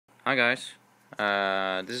Hi guys,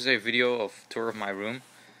 this is a video of tour of my room,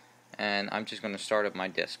 and I'm just gonna start up my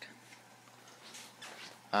desk.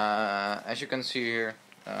 As you can see here,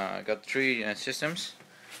 I got three systems.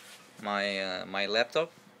 My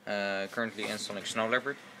laptop, currently installing Snow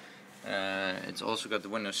Leopard. It's also got the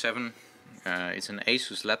Windows 7. It's an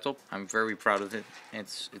Asus laptop. I'm very proud of it.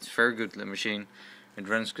 It's very good machine. It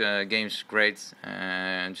runs games great.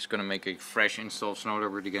 I'm just gonna make a fresh install of Snow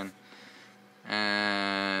Leopard again.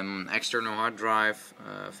 External hard drive,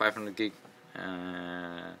 500 gig.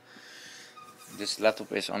 This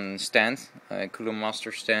laptop is on stand, a Cooler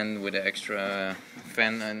Master stand with an extra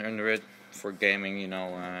fan under it for gaming,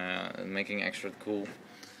 making extra cool.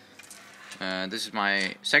 This is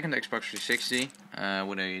my second Xbox 360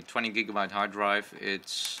 with a 20 gigabyte hard drive.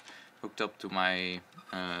 It's hooked up to my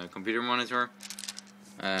computer monitor,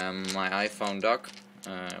 my iPhone dock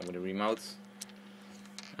with a remote.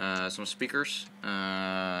 Some speakers.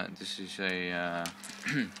 This is a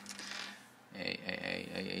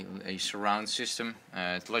a surround system.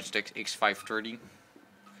 It's Logitech X530.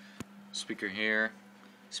 Speaker here,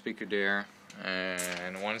 speaker there,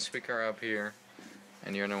 and one speaker up here,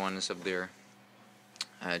 and the other one is up there.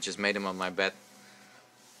 I just made them on my bed.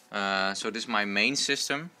 So this is my main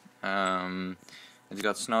system. It's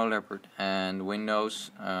got Snow Leopard and Windows,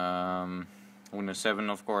 Windows 7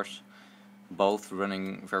 of course. Both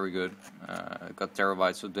running very good. Got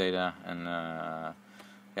terabytes of data, and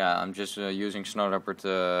yeah, I'm just using Snow Leopard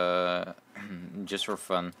just for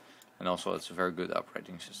fun, and also it's a very good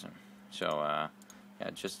operating system. So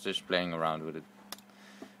yeah, just playing around with it.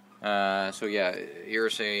 So yeah,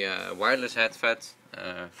 here's a wireless headset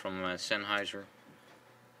from Sennheiser.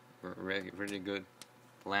 Really good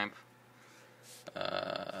lamp.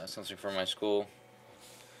 Something for my school,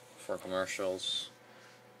 for commercials.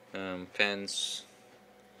 Pens,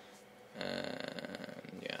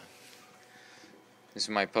 yeah. This is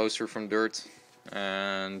my poster from Dirt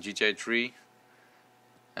and GTA 3,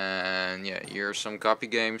 and yeah, here are some copy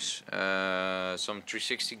games, some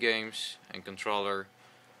 360 games and controller,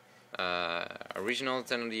 original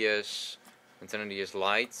Nintendo DS, Nintendo DS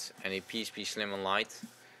Lite, and a PSP Slim and Lite.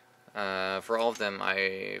 For all of them,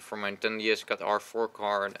 for my Nintendo DS got R4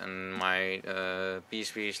 card, and my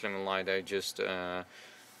PSP Slim and Lite I just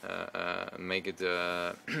make it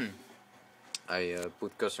I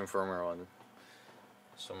put custom firmware on it.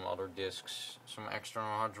 Some other discs, some external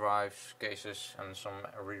hard drives, cases, and some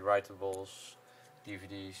rewritables,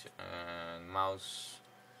 DVDs, and mouse.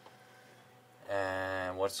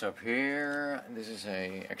 And what's up here? This is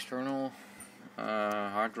a external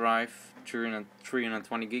hard drive,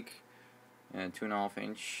 320 gig, 2.5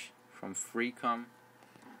 inch from Freecom.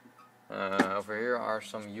 Over here are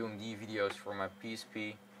some UMD videos for my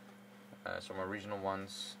PSP, some original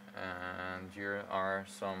ones, and here are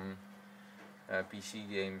some PC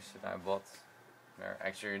games that I bought. They're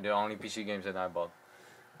actually the only PC games that I bought.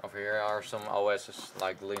 Over here are some OSs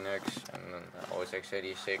like Linux and OS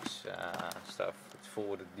x86 stuff. It's full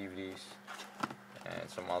with the DVDs and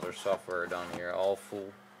some other software down here, all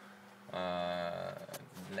full.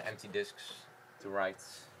 Empty discs to write.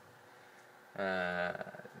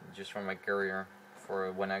 Just from my carrier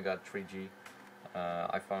for when I got 3G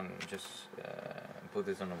iPhone, just put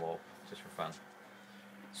this on the wall just for fun.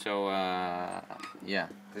 So yeah,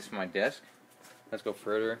 this is my desk. Let's go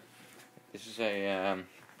further. This is a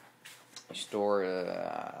store.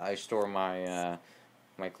 I store my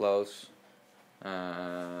my clothes.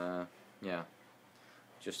 Yeah,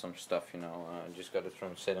 just some stuff, just got it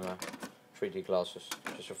from cinema. 3D glasses,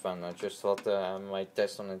 just for fun. I just thought I might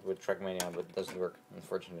test on it with Trackmania, but it doesn't work,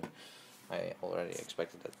 unfortunately. I already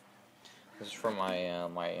expected it. This is from my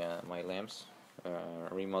my lamps,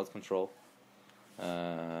 remote control.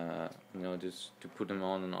 Just to put them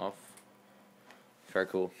on and off. Very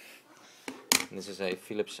cool. And this is a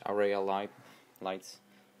Philips Area light,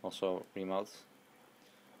 also remote.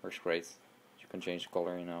 Works great. You can change the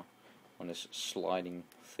color, on this sliding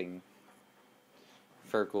thing.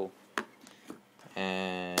 Very cool.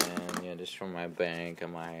 And yeah, this is from my bank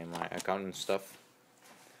and my account and stuff.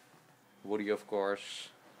 Woody, of course.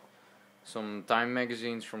 Some Time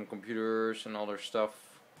magazines from computers and other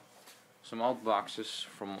stuff. Some old boxes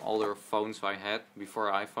from older phones I had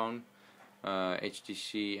before iPhone.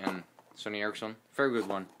 HTC and Sony Ericsson. Very good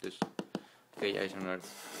one. This K800.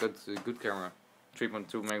 Good camera.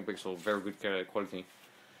 3.2 megapixel. Very good quality.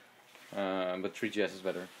 But 3GS is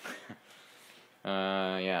better.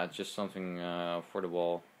 Yeah, just something for the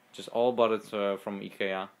wall. Just all bought it from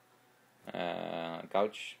IKEA.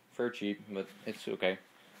 Couch, very cheap, but it's okay.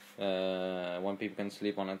 One people can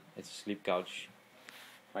sleep on it. It's a sleep couch.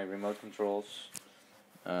 My remote controls,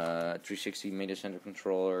 360 media center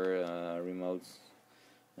controller, remote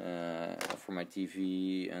for my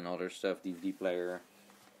TV and other stuff, DVD player.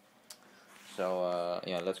 So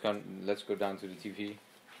yeah, let's go down to the TV.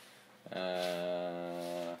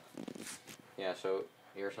 Yeah, so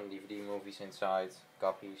here's some DVD movies inside,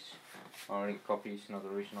 copies, only copies, not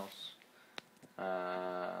originals.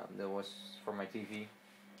 That was for my TV.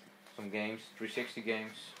 Some games, 360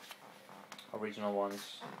 games, original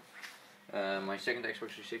ones. My second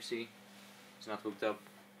Xbox 360 is not hooked up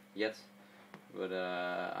yet, but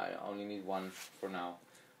I only need one for now.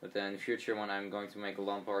 But then in the future, when I'm going to make a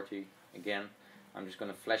LAN party again, I'm just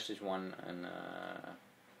gonna flash this one and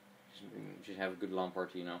just have a good LAN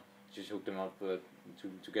party, you know. Just hook them up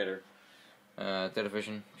together.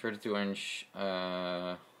 Television, 32-inch,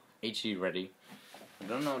 HD ready. I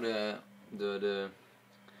don't know the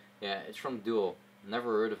yeah, it's from Dual.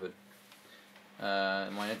 Never heard of it.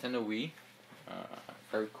 My Nintendo Wii,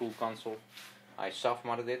 very cool console. I soft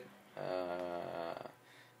modded it.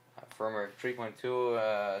 Firmware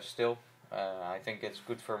 3.2 still. I think it's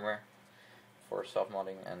good firmware for soft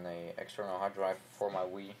modding, and a external hard drive for my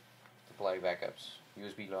Wii to play backups.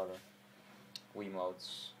 USB loader, Wii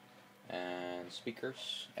modes, and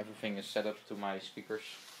speakers. Everything is set up to my speakers.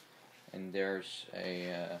 And there's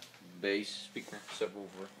a bass speaker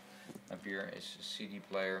subwoofer. Up here is a CD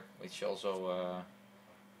player, which also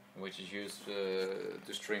which is used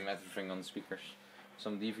to stream everything on the speakers.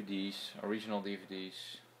 Some DVDs, original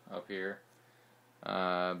DVDs up here.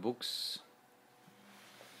 Books.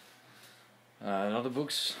 Other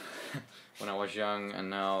books when I was young and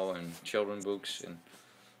now, and children books, and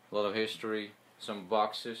a lot of history. Some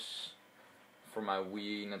boxes for my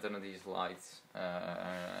Wii, Nintendo DS Lite,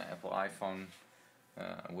 Apple iPhone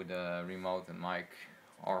with a remote and mic,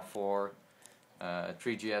 R4,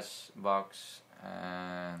 3GS box,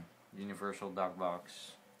 universal dock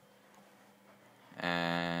box,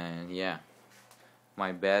 and yeah,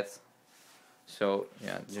 my bed. So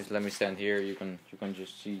yeah, just let me stand here. You can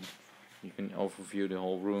just see, you can overview the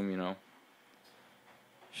whole room, you know.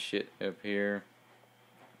 Shit up here,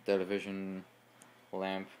 television,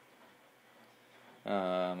 lamp.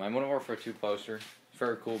 My Modern Warfare 2 poster,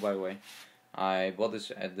 very cool by the way. I bought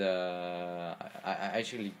this at the, I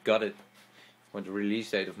actually got it with the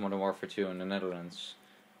release date of Modern Warfare 2 in the Netherlands.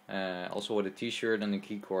 Also with a t-shirt and a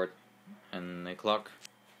keycord and a clock.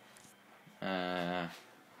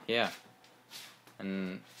 Yeah,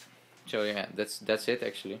 and so yeah, that's it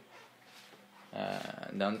actually.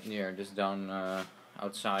 Down here, just down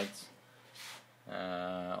outside,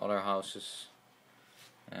 other houses.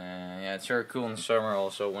 Yeah, it's very cool in the summer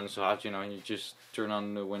also when it's hot, you know, and you just turn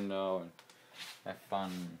on the window and have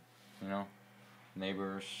fun, you know.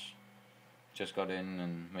 Neighbors just got in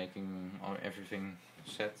and making everything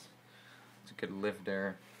set to get live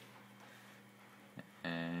there.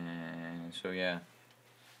 And so yeah,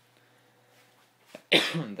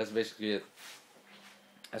 that's basically it.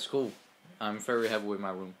 That's cool. I'm very happy with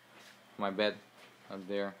my room. My bed up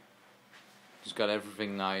there. Just got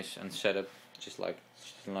everything nice and set up, just like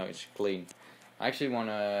it's clean. I actually want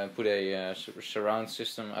to put a surround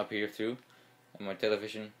system up here too, and my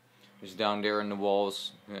television is down there in the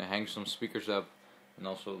walls. Hang some speakers up, and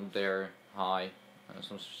also there high,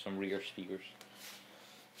 some rear speakers.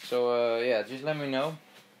 So yeah, just let me know,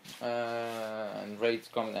 and rate,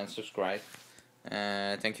 comment, and subscribe.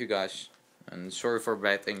 Thank you guys, and sorry for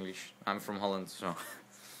bad English. I'm from Holland, so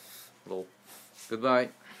lol. Goodbye.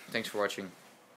 Thanks for watching.